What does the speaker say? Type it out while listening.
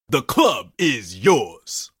The club is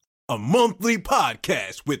yours. A monthly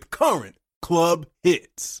podcast with current club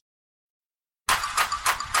hits.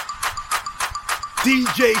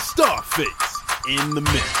 DJ Starface in the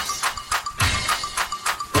mix.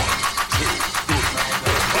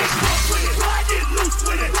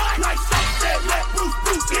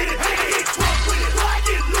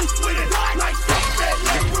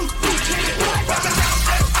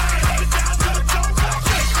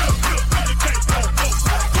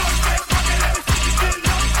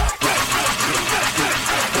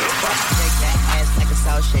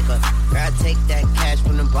 Girl, take that cash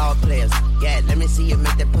from them ball players. Yeah, let me see you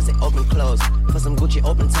make that pussy open close. Put some Gucci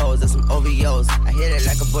open toes and some OVOs. I hit it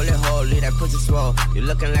like a bullet hole, leave that pussy swole. You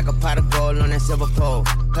looking like a pot of gold on that silver pole.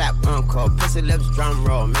 Clap, encore, pussy lips, drum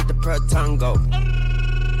roll. Make the pearl tongue go.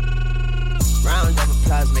 Round of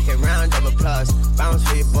applause, make it round of applause. Bounce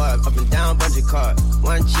for your boy, up and down, bungee cord.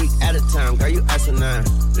 One cheek at a time, girl, you asinine.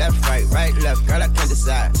 Left, right, left, girl, I can't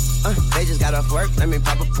decide. They just got off work, let me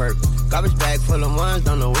pop a perk. Garbage bag full of ones,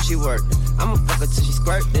 don't know where she work. I'ma fuck her till she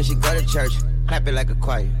squirt, then she go to church. Clap it like a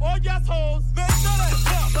choir. Oh yes, hoes, make that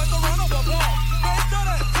clap like a run of a ball. Make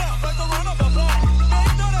that clap like a run of a ball.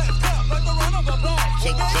 Make that clap like a run of a ball.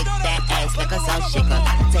 Shake that ass like a salt shaker.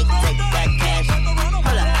 Take that cash.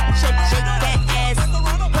 Hold up, shake that ass.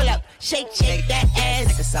 Pull up, shake that ass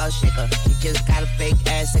like a salt shaker. You just got a fake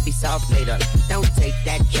ass, it be soft later. Don't take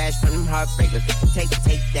that trash from them heartbreakers. Take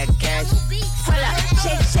that cash. Pull up,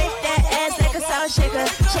 shake that ass like a salt shaker.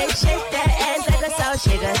 Shake that ass like a salt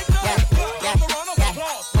shaker. Yeah.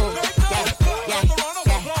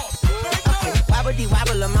 Okay,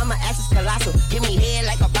 wobble, mama ass is colossal. Give me head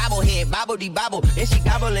like a bobblehead, bobble-de-bobble. Then she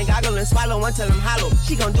gobble and goggle and swallow until I'm hollow.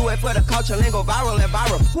 She gon' do it for the culture and go viral and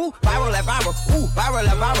viral. Ooh, viral and viral. Ooh, viral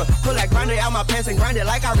and viral. Pull that grinder out my pants and grind it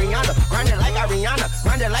like Ariana. Grind it like Ariana.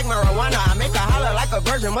 Grind it like marijuana. I make her holler like a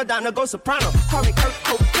virgin. Madonna go soprano. Call me Kurt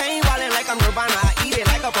Cocaine, wildin' like I'm Nirvana. I eat it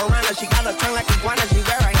like a piranha. She got a tongue like iguana. She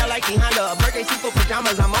wear her hair like Honda. A birthday suit for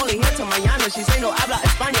pajamas. I'm only here till mañana. She say no habla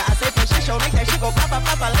España. I say for shit show. Make that shit go papa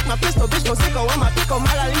like my pistol. Bitch go sicko on my pico.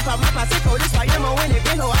 Mala lipa, my pasico. This why I'm when it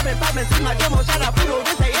been. I've been poppin' since my demo. Shout out Pluto.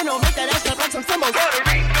 This ain't no make that ass up like some symbols. Puerto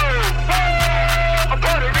Rico, I'm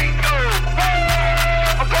Puerto Rico,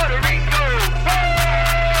 I'm Puerto Rico,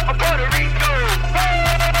 I'm Puerto Rico,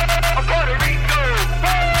 I'm Puerto Rico,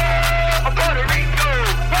 I'm Puerto Rico,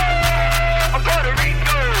 I'm Puerto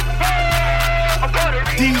Rico, I'm Puerto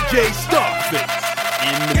Rico. DJ Starface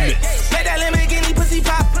in the mix. Make that Lamborghini pussy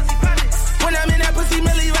pop. When I'm in that pussy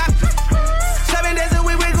Millie rock. 7 days a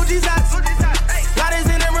week with Gucci socks. Lotters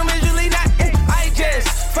in the room is usually not. I just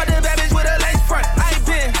fuck the bad bitch with a lace front. I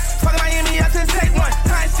been fucking Miami up since take one.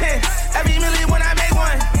 Times 10. Every million when I make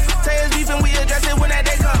one. Say it's beef and we address it when that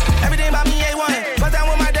day come. Everything about me A1. Bust down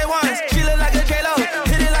with my day ones. She look like a J-Lo.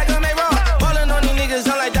 Hit it like a May-Ro. Ballin' on these niggas,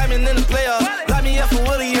 I'm like Diamond in the playoff. Lock me up for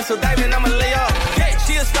Willie and so Diamond I'ma lay off. Yeah,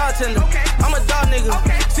 she a star tender. I'm a dog nigga.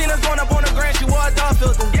 Seen us going up on the grand, she wore a dog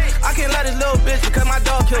filter. I can't let this little bitch because my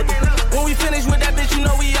dog killed her. When we finish with that bitch, you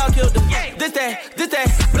know we all killed her. This that,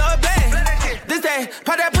 blow it back. This that,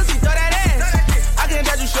 pop that pussy, throw that ass. I can't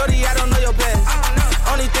judge you shorty, I don't know your past.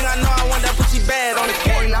 Only thing I know, I want that pussy bad on the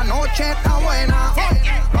cat. Hoy la noche está buena,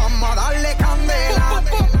 vamos a darle candela.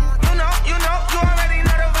 You already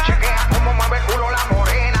know the vibe. Chequea como mueve el culo la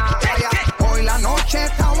morena. Hoy la noche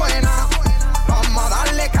está buena, vamos a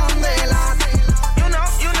darle candela.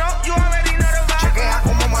 You already know the vibe. Chequea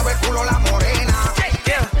como mueve el culo la morena.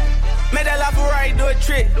 Yeah, make that LaFerrari do a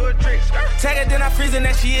trick. Tag it, then I freeze and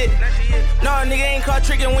that she it. No, nigga ain't caught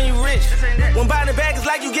tricking when you rich. When buying the bag is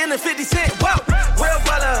like you getting a 50 cent. Whoa, real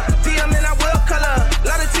baller, DM and I will color.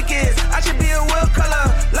 Lot of tickets, I should be a will color.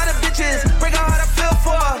 Lot of bitches, break out how I feel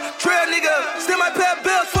for. Trail nigga, still my pay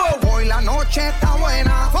bills for. Hoy la noche está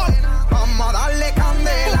buena, vamos a darle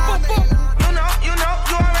candela. You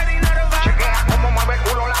already know the vibe. Chequea como mueve el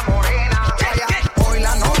culo la morena. Hoy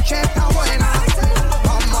la noche está buena,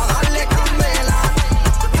 vamos a darle candela.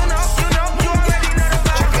 You already know the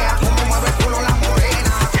vibe. Chequea como mueve el culo la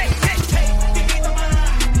morena.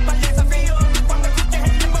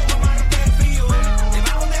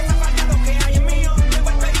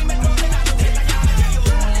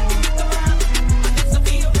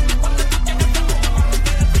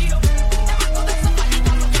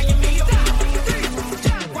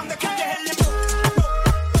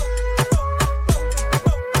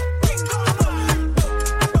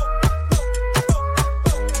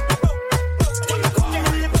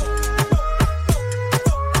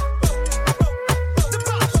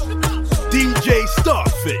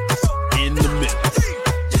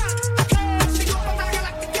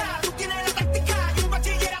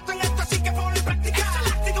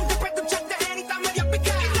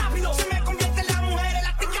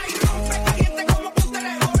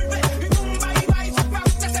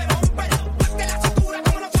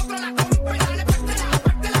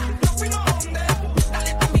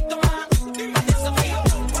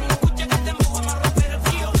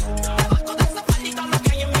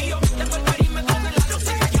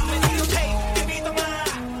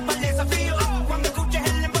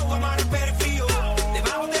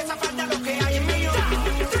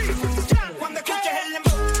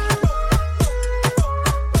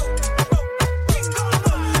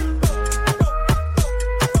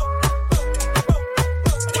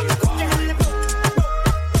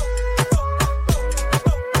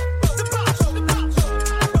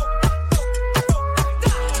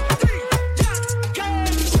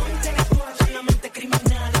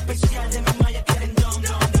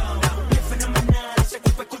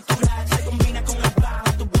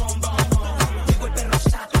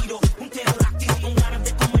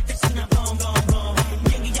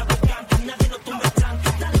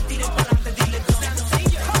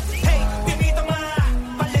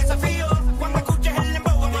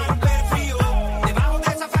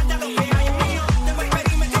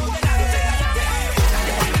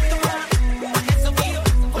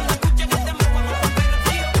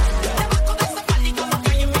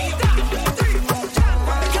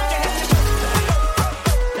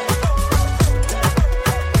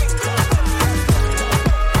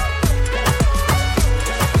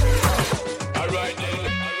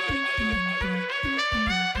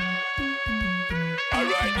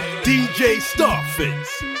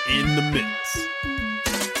 Starface in the mix.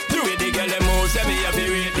 Do it, the girl them move, say me have to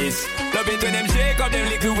rate this. Love it when them shake up them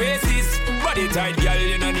little waists. Body tight, girl,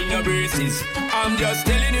 you don't need no braces. I'm just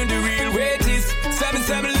telling you the real way it is.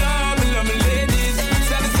 7-7 love me ladies.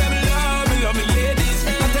 7-7 love me ladies. I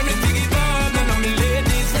tell me to give on, none of me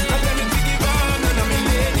ladies. I tell me to give on, none of me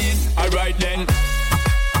ladies. Alright then.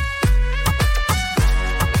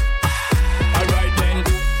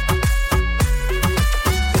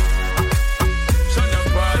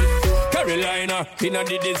 Inna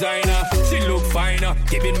the designer, she look finer,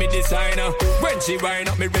 giving me designer. When she wind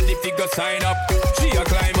up, me ready to go sign up. She a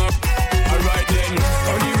climb up, alright then.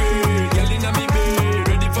 On the way, girl inna me bed,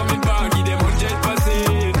 ready for me bag, give them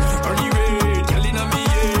 100%. On the way, girl inna me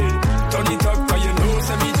head, turn it up 'cause you know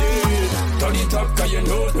say me dead. Turn it up 'cause you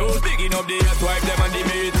know, bigging up the hot wife them and the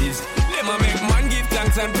mates. Them a make man give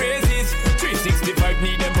thanks and praises. 365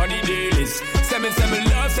 need them for the dailies. 7-7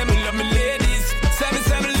 love me ladies.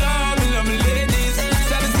 7-7 love me ladies.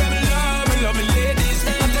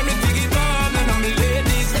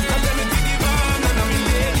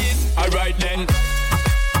 Alright then.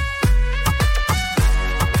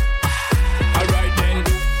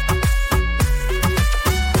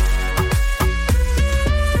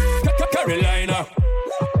 Carolina,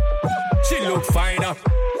 she look finer.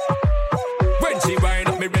 When she wind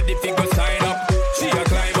up, me ready to go sign up. She a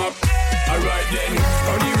climb up. Alright then.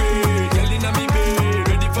 On the way, girl inna me bed,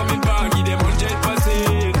 ready for me bag, give them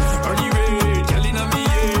 100%. On the way, girl inna me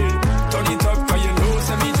head, turn it up 'cause you know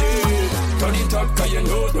say me dead. Turn it up 'cause you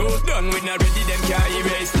know. Done with not ready, them can't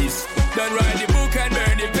erase this. Done write the book and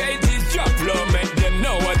burn the pages. Drop low, make them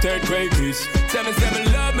know what earthquake is. 7-7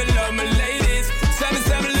 love me ladies.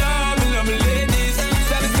 7-7 love me ladies.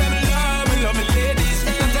 7-7 love me ladies.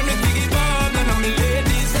 I tell me to give on, none of me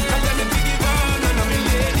ladies. I tell me to give on, none of me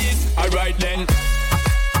ladies. Alright then.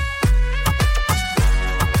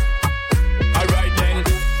 Alright then.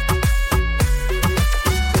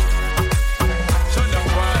 Shut up,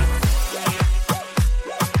 one.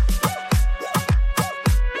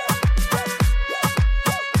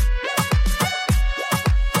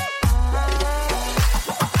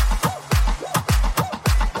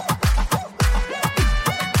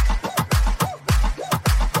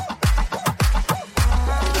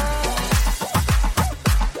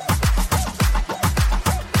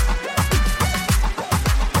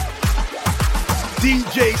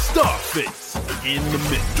 DJ Starface in the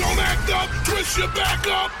mix. Don't act up, twist your back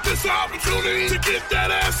up. This opportunity to get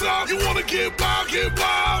that ass up. You wanna get wild, get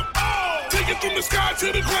wild. Oh, take it from the sky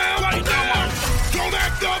to the ground right now. Don't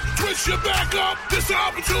act up, twist your back up. This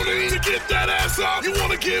opportunity to get that ass up. You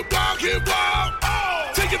wanna get wild, get wild.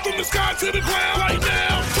 Oh, take it from the sky to the ground right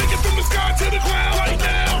now. Take it from the sky to the ground right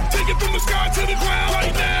now. Take it from the sky to the ground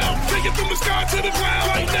right now. Take it from the sky to the ground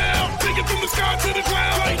right now. Take it from the sky to the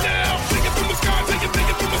ground right now. Take it from the sky, take it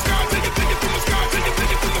from the sky, take it from the sky, take it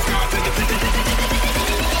from the sky, take it.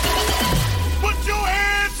 Put your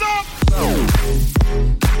hands up.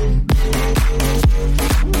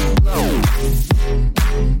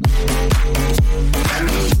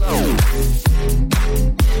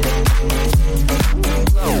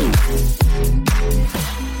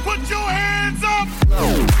 Put your hands up.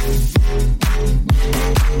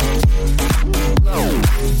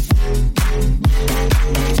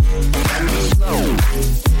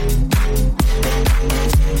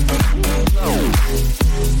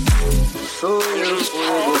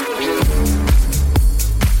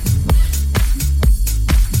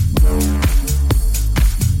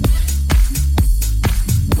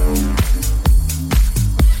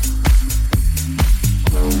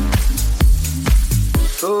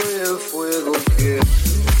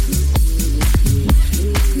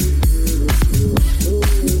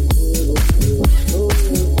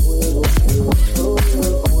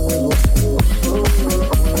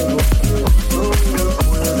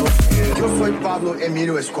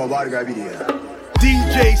 Emilio Escobar Gaviria.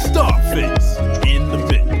 DJ Starface in the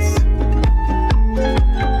mix.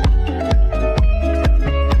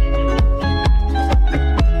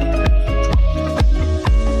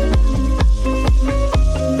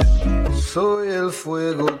 Soy el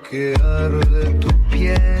fuego que arde tu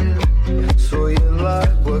piel, soy el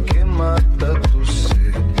agua que mata tu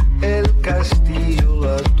sed, el castillo,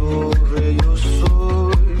 la torre, yo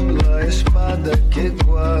soy la espada que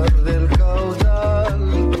guarda el caudal,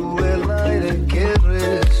 tú el aire que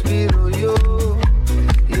respiro yo,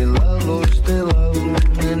 y la luz de la luna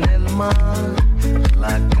en el mar,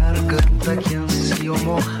 la garganta que ansío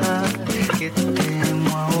mojar, que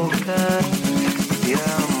temo ahogar, te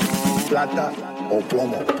amo. Plata o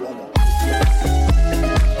plomo.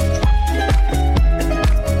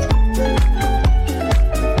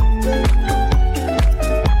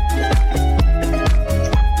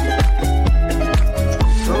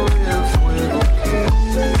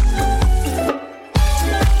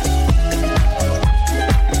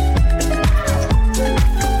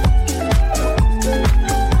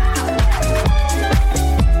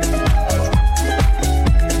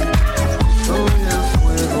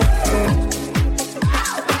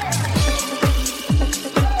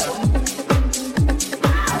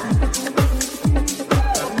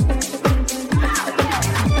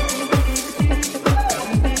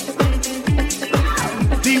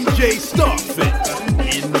 Starfix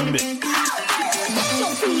in the mix.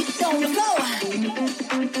 Your feet on the floor.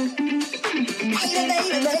 Baby,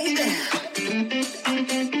 baby, baby.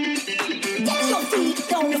 Get your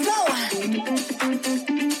feet on the floor.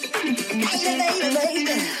 Baby, baby,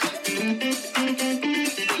 baby.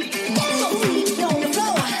 Get your feet on the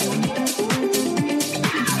floor.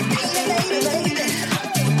 Baby, baby, baby.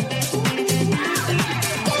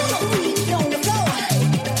 Get your feet on the floor.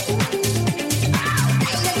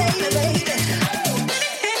 Baby, baby, baby.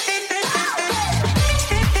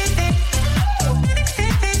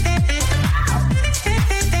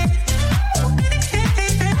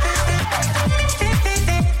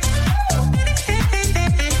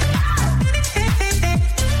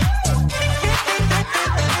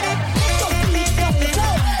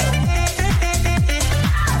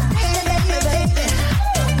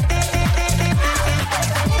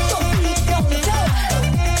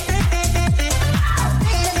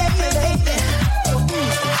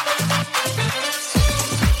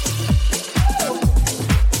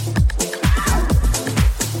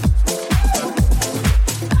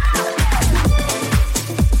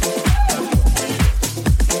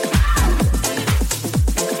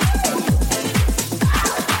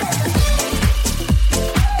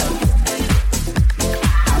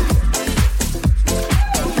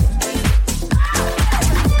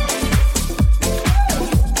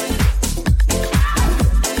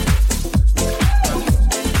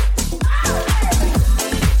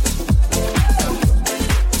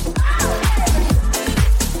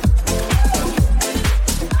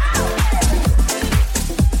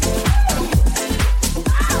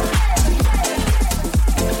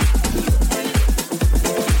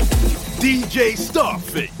 DJ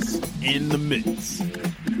Starfix in the mix.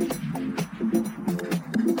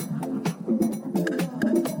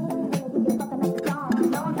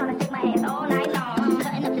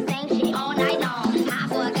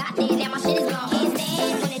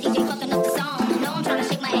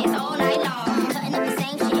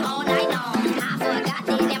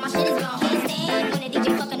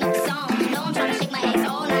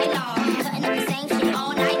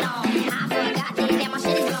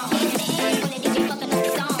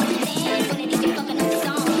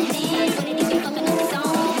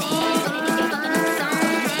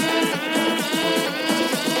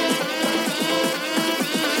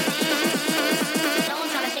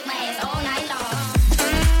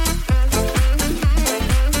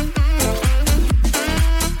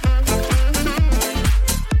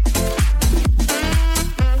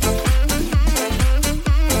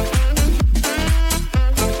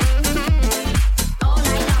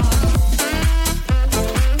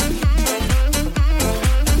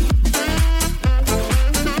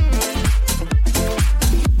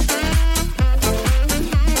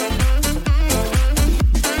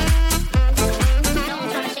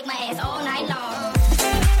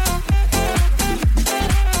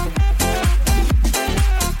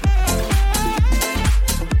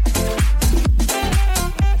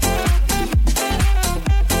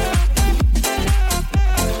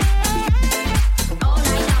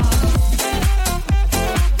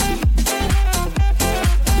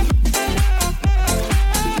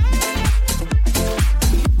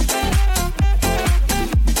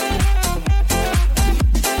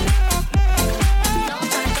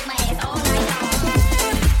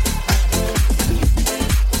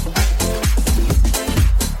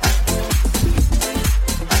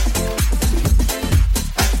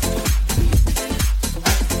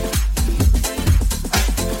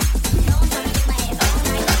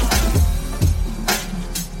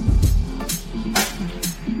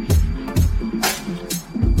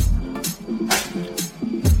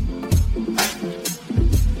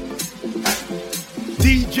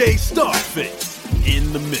 DJ Starfix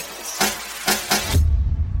in the mix.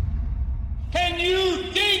 Can you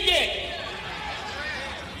dig it?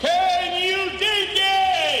 Can you dig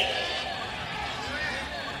it?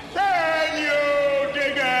 Can you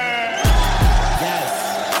dig it? Yes.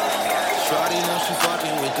 Shorty know she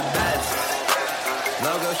fucking with the best.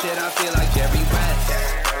 Logo shit, I feel like Jerry West.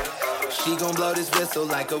 She gon' blow this whistle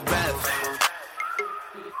like a ref.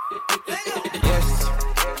 Yes.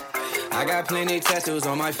 I got plenty tattoos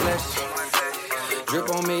on my flesh. Drip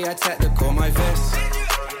on me, I tactical my vest.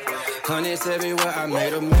 Hundreds everywhere, I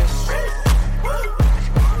made a mess.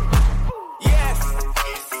 Yes,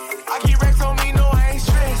 I keep racks on me, no, I ain't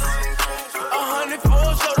stressed. 100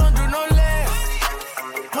 full, so don't do no less.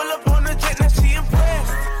 Pull up on the jet, now she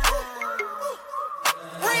impressed.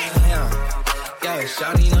 Yeah,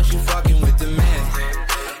 shawty know she fucking with the man.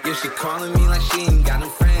 Yeah, she calling me like she ain't got no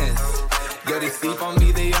friends. Yeah, they sleep on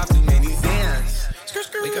me, they often make me dance.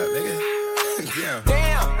 Wake up, nigga.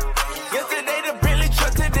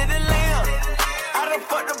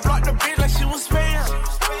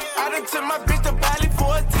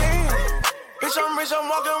 bitch, I'm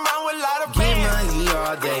walking around with a lot of Get bands. money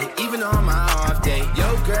all day, even on my off day.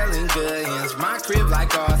 Yo, girl in good hands, my crib like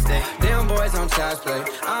Allstate. Them boys on child's play,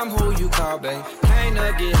 I'm who you call, babe. Can't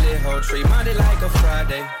get lit, whole tree, Monday like a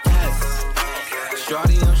Friday. Yes,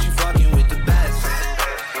 shorty on, she fucking with the best.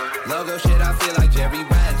 Logo shit, I feel like Jerry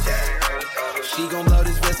West. She gon' blow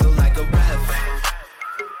this whistle like a ref.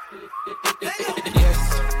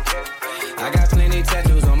 Yes, I got plenty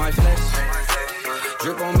tattoos on my flesh.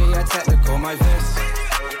 Drip on me, I tactical my vest.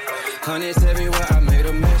 Hundreds everywhere, I made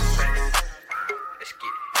a mess.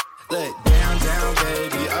 Look, down, down,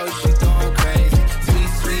 baby, oh, she going crazy. Sweet,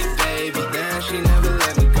 sweet baby, down, she never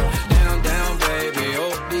let me go. Down, down, baby,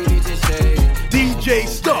 oh, BB just shady. DJ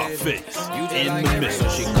Starface in the mix. So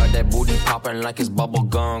she got that booty poppin' like it's bubble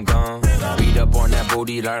gum gum. Beat up on that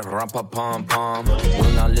booty like rumpa pum pum.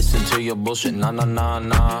 Will not listen to your bullshit, nah nah nah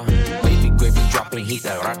nah. Baby gravy dropping heat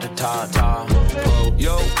like rat-ta-ta-ta. Oh,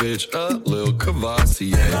 yo, bitch, a little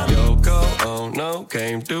Cavassier. Yo, go on, no,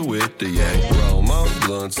 came through with the yay. Roll my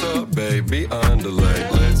blunts up, baby, underlay.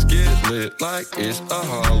 Let's get lit like it's a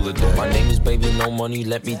holiday. My name is Baby No Money,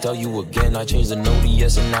 let me tell you again. I changed the no to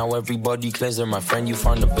yes, and now everybody claims they're my friend. You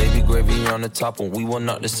find the baby gravy on the top, and we will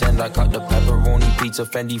not descend. I caught the pepperoni pizza,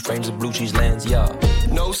 Fendi frames of blue cheese lands, yeah.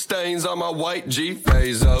 No stains on my white G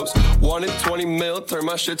Bezos. 1 in 20 mil, turn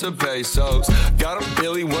my shit to pesos. Got a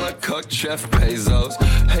Billy when I cooked Jeff Bezos.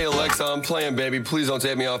 Hey Alexa, I'm playing, baby, please don't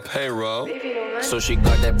take me off payroll. So she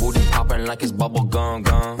got that booty poppin' like it's bubble gum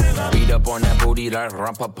gum. Beat up on that booty like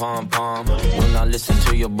rumpa pum pum. Will not listen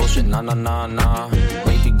to your bullshit, nah nah nah nah.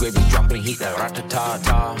 Baby gravy dropping heat like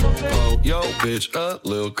rat-ta-ta-ta. Oh, yo, bitch, a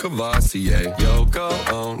little Cavassier. Yo, go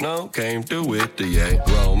on, no, came through with the yay.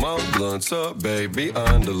 Roll my blunts up, baby,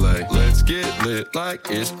 underlay. Let's get lit like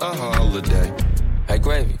it's a holiday. Hey,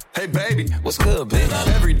 Gravy. Hey, baby. What's good, bitch?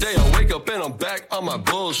 Every day I wake up and I'm back on my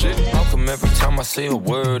bullshit. How come every time I say a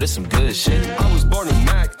word, it's some good shit? I was born in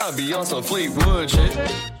Mac, I be on some Fleetwood shit.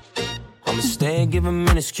 I'ma stay and give a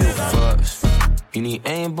minuscule fucks. You need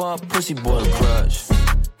aimbot, pussy boy, crush.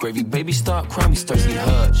 Gravy, baby, stop crying, we thirsty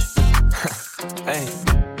hutch. Hey.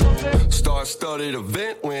 Star-studded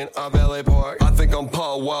event when I valet park. I think I'm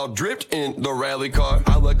Paul Wild dripped in the rally car.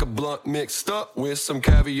 I like a blunt mixed up with some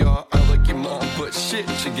caviar. I like your mom, but shit,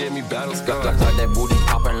 she gave me battle scars. Got that booty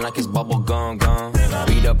poppin' like it's bubble gum gum.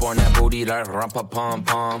 Beat up on that booty like rumpa pum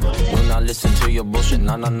pum. Will not listen to your bullshit,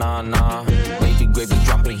 nah nah nah nah. Baby gravy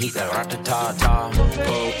dropping heat like rat-ta-ta-ta.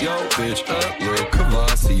 Oh, yo, bitch, a little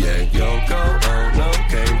Cavassier. Yo, go on, no,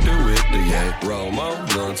 came through with the yay. Roll my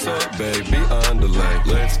blunts up, baby, underlay.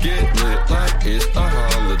 Let's get lit like it's a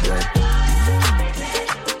holiday.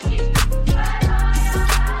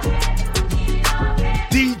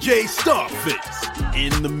 DJ Starface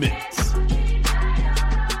in the mix.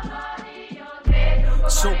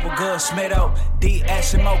 Super good, Smitto,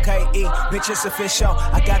 D-S-M-O-K-E, bitch, it's official.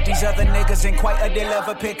 I got these other niggas in quite a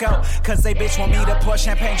deliver pick-up. Cause they bitch want me to pour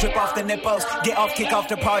champagne, drip off the nipples. Get off, kick off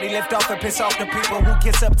the party, lift off and piss off the people who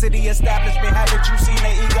kiss up to the establishment. Haven't you seen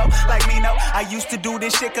their ego? Like me, no. I used to do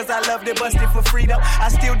this shit cause I loved it, busted for freedom. I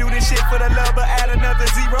still do this shit for the love, but add another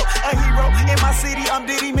zero. A hero in my city, I'm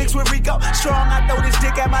Diddy mixed with Rico. Strong, I throw this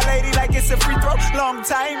dick at my lady like it's a free throw. Long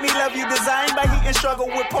time, me love you design by heat and struggle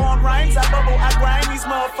with porn rhymes. I bubble, I grind, these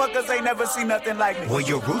motherfuckers ain't never seen nothing like me. Where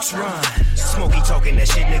your roots run, Smokey talking that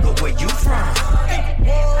shit, nigga, where you from?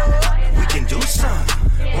 We can do some.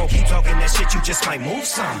 Won't keep talking that shit, you just might move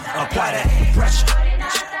some. Apply that pressure,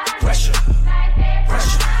 pressure,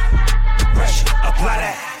 pressure, pressure. Apply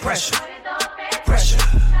that pressure, pressure,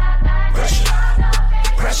 pressure,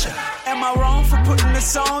 pressure. Am I wrong for putting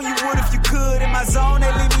this on? You would if you could. In my zone,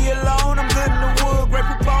 they leave me alone. I'm good in the wood,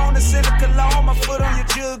 grape upon the center cologne. My foot on your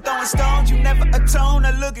jug, throwing stones. You never atone.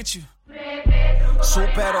 Now look at you.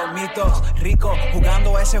 Supero mitos, rico,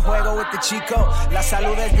 jugando ese juego with the chico. La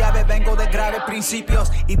salud es llave, vengo de graves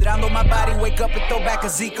principios. Hidrando my body, wake up and throw back a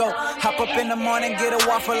Zico. Hop up in the morning, get a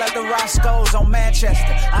waffle like the Roscoe's on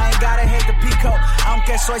Manchester. I ain't gotta hate the pico.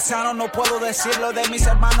 Aunque soy sano, no puedo decirlo de mis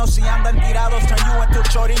hermanos. Si andan tirados, turn you into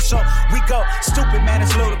chorizo. We go, stupid man,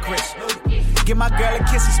 it's ludicrous. Give my girl a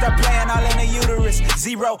kiss and start playing all in the uterus.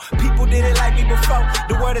 Zero, people did it like me before.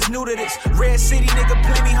 The word is new to this. Red City, nigga,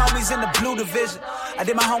 plenty homies in the blue division. I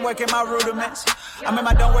did my homework and my rudiments. I mean,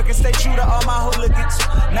 I don't work and stay true to all my hooligans.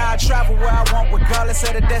 Now I travel where I want, regardless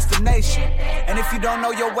of the destination. And if you don't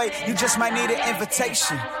know your way, you just might need an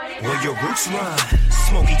invitation. Where your roots run,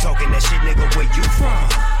 Smokey talking that shit, nigga, where you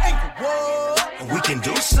from? We can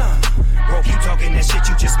do some. Bro, keep talking that shit,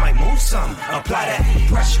 you just might move some. Apply that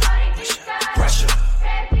pressure, pressure,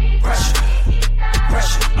 pressure,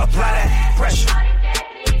 pressure. Apply that pressure,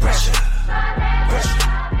 pressure, pressure.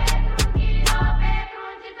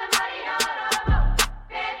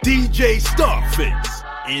 DJ Starface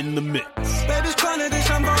in the mix. Baby, ich konnte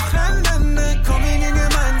dich am Wochenende, komm, wir gehen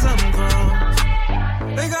gemeinsam raus.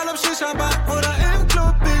 Egal ob Shisha-Bar oder im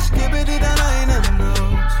Club, ich gebe dir dann einen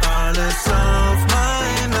Nuss. Alles auf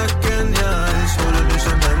mein Nacken, ja, ich hole dich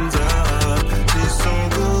im Benz ab. Siehst so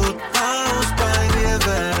gut aus, bei dir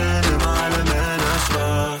werden immer alle Männer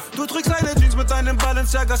schwach. Du trägst eine Jeans mit einem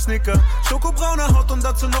Balenciaga-Sneaker, schokobraune Haut und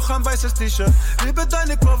dazu noch ein weißes T-Shirt. Liebe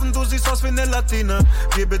deine Kurven, du siehst aus wie eine Latine.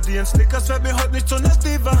 Gebe dir einen Snickers, werd mir heute nicht so eine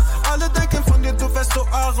Diva. Alle denken von dir, du wärst so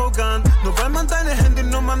arrogant, nur weil man deine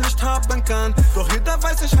Handynummer nicht haben kann. Doch jeder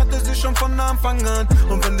weiß, ich hatte sie schon von Anfang an.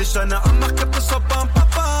 Und wenn dich einer anmacht, gibt es Hoppa und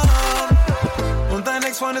Papa. Und dein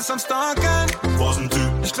Ex-Freund ist am Stalken. Was ein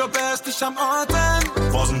Typ. Ich glaub, er ist dich am Orten.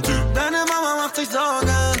 Was ein Typ. Deine Mama macht sich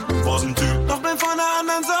Sorgen. Was ein Typ. Doch bin von der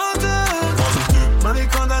anderen Sorte. Was ein Typ. Mami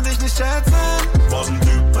konnte dich nicht schätzen. Was ein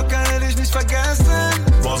Typ. Doch kann er dich nicht vergessen.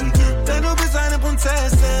 Was ein Typ. Denn du bist eine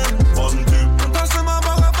Prinzessin. Was ein Typ. Und hast immer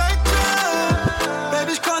Bock auf Action.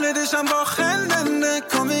 Baby, ich konnte dich am Wochenende,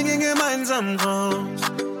 komm, wir gehen gemeinsam raus.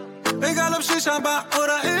 Egal ob Shisha-Bar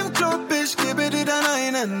oder im Club, ich gebe dir dann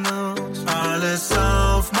einen Nuss. Alles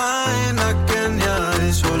auf mein Nacken, ja,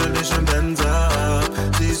 ich hole dich im Benz ab.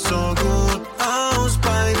 Siehst so gut aus,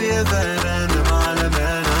 bei dir werden immer alle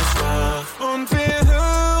Männer schwach. Und wir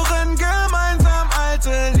hören gemeinsam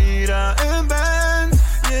alte Lieder im Benz.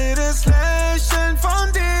 Jedes Lächeln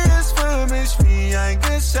von dir ist für mich wie ein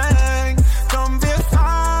Geschenk. Komm, wir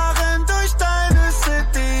fahren durch deine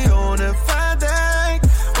City ohne Verdeck.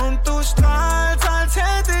 Und du strahlst, als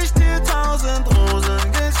hätte ich dir 1000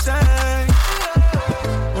 Rosen geschenkt.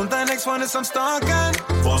 Und dein Ex-Freund ist am Stalken.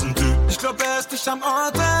 Was ein Typ. Ich glaub, er ist dich am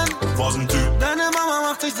Orten. Was ein Typ. Deine Mama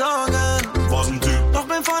macht sich Sorgen. Was ein Typ. Doch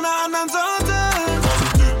bin von der anderen Sorte. Was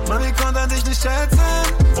ein Typ. Mami konnte dich nicht schätzen.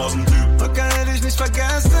 Was ein Typ. Doch kann er dich nicht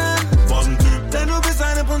vergessen. Was ein Typ. Denn du bist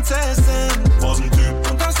eine Prinzessin. Was ein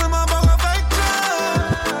Typ. Und hast immer Bock auf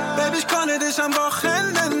Action. Baby, ich konnte dich am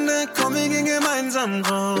Wochenende, komm, wir gehen gemeinsam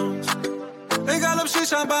raus. Egal ob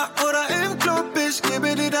Shisha-Bar oder im Club, ich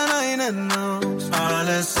gebe dir dann einen Nuss.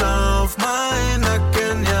 Alles auf mein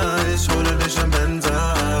Nacken, ja, ich hole dich im Benz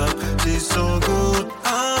ab. Siehst so gut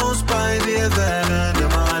aus, bei dir werden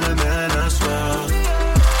immer alle Männer schwach.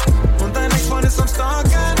 Und dein Ex-Freund ist am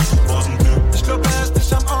Stalken. Was ein Typ. Ich glaub, er ist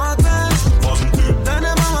dich am Orten. Was ein Typ.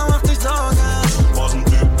 Deine Mama macht sich Sorgen. Was ein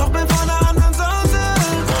Typ. Doch bin von der anderen Sorte.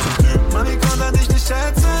 Was ein Typ. Mami konnte dich nicht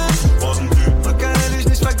schätzen. Was ein Typ. Doch kann er dich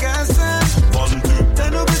nicht vergessen. Was ein Typ.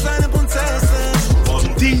 Denn du bist eine Prinzessin. Was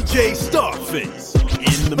ein Typ. DJ Starface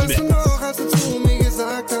in the Weißt mix. du noch, als du zu mir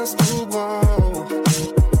gesagt hast, du brauchst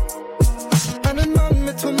einen Mann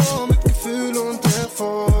mit Humor, mit Gefühl und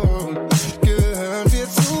Erfolg. Gehören wir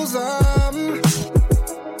zusammen?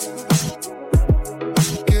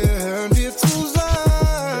 Gehören wir zusammen?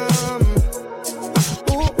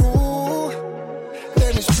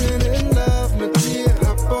 Denn ich bin in love mit dir,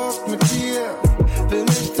 hab Bock mit dir, will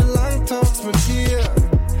nächtelang Talks mit dir.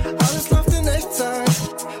 Alles läuft in Echtzeit,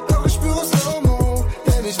 doch ich spüre Slow-Mo.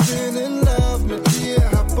 Denn ich bin in love mit dir,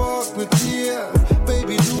 hab Bock mit dir.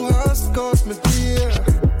 Baby, du hast Gott mit dir.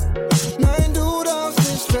 Nein, du darfst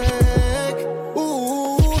nicht weg.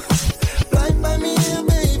 Bleib bei mir,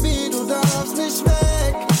 Baby, du darfst nicht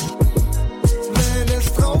weg. Wenn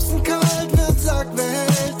es draußen kalt wird, sag, wer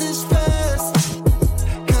hält dich fest?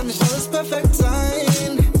 Kann nicht alles perfekt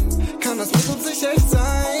sein? Kann das mit uns nicht echt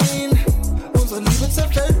sein? Unsere Liebe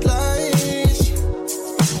zerfällt gleich.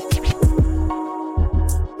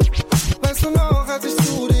 Weißt du noch, als ich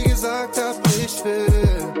zu dir gesagt hab, ich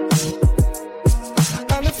will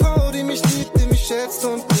eine Frau, die mich liebt, die mich schätzt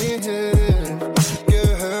und mir hilft.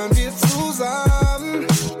 Gehören wir zusammen?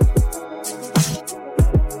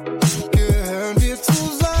 Gehören wir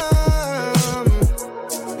zusammen?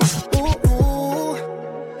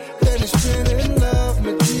 Denn ich bin in love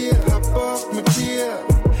mit dir, hab Bock mit dir,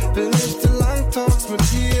 will nächtelang Talks mit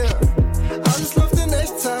dir. Alles läuft in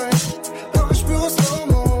Echtzeit, doch ich spüre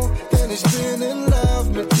Slow-Mo. Denn ich bin in love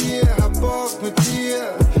mit dir, hab Bock mit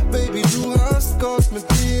dir. Baby, du hast Gott mit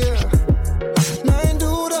dir. Nein,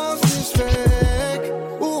 du darfst nicht weg.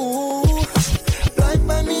 Bleib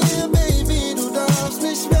bei mir, Baby, du darfst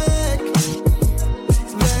nicht weg.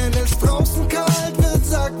 Wenn es draußen kalt wird,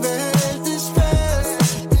 sag, wer hält dich fest?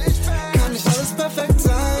 Kann nicht alles perfekt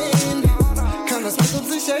sein? Kann das mit uns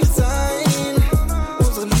nicht echt sein?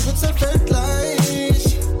 Unsere Liebe zerfällt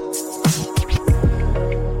gleich.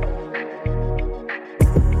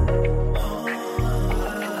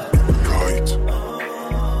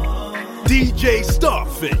 DJ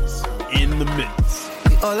Starface in the mix.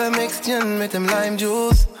 Die Olle Mixchen mit dem Lime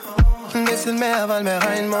Juice. Ein bisschen mehr, weil mehr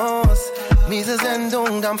rein muss. Miese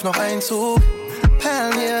Sendung, Dampf noch ein Zug.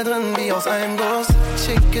 Perlen hier drin wie aus einem Guss.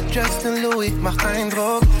 Schick gedressed in Louis, macht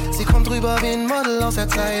Eindruck. Sie kommt rüber wie ein Model aus der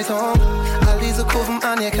Zeitung. All diese Kurven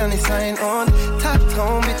an ihr kann nicht sein. Und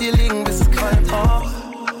Tagtraum wird dir liegen, bis es qualmt. Oh,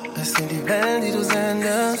 es sind die Wellen, die du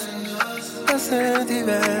sendest. Es sind die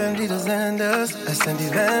Wellen, die du sendest. Es sind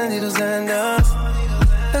die Wellen, die du sendest.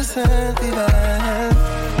 Es sind die Wellen.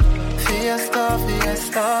 Fiesta,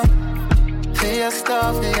 Fiesta.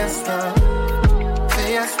 Fiesta, Fiesta.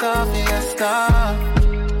 Fiesta, Fiesta.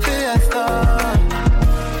 Fiesta.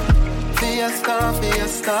 Fiesta,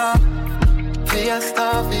 Fiesta.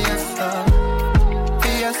 Fiesta, Fiesta.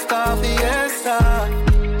 Fiesta, Fiesta.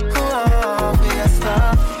 Oh,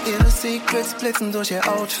 Fiesta. Ihre Secrets blitzen durch ihr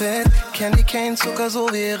Outfit. Candy Cane Zucker, so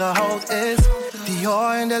wie ihre Haut ist.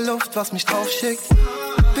 Dior in der Luft, was mich drauf schickt.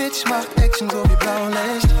 Bitch macht Action, so wie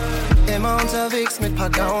Blaulicht. Immer unterwegs mit paar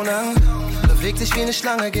Gaunern. Bewegt sich wie eine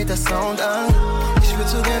Schlange, geht der Sound an. Ich würd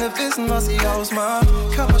so gerne wissen, was sie ausmacht.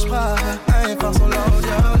 Körpersprache, einfach so laut,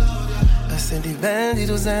 ja. Es sind die Wellen, die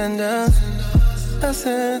du sendest. Es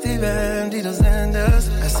sind die Wellen, die du sendest.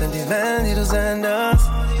 Es sind die Wellen, die du sendest.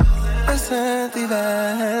 Es sind die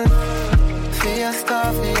Wellen.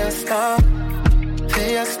 Fiesta, Fiesta.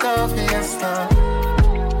 Fiesta, Fiesta.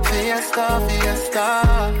 Fiesta, Fiesta.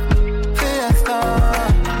 Fiesta.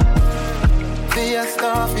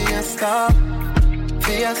 Fiesta, Fiesta.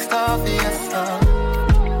 Fiesta, Fiesta.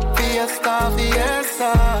 Fiesta,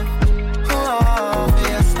 Fiesta. Oh,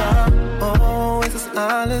 Fiesta. Oh, es ist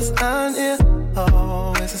alles an ihr.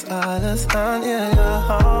 Oh, es ist alles an ihr.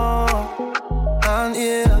 Ja, oh, an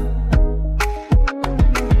ihr.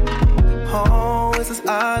 Oh, es ist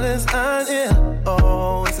alles an ihr.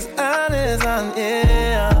 Oh, es ist alles an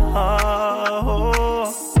ihr. Oh,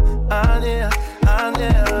 an ihr, an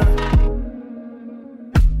ihr.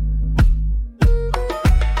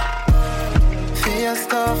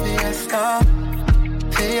 Fiesta, Fiesta.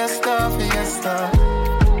 Fiesta, Fiesta.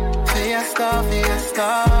 Fiesta, Fiesta.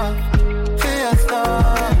 Fiesta.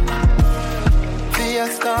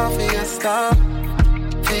 Fiesta, Fiesta.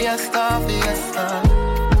 Fiesta, Fiesta.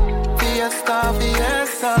 Fiesta, Fiesta.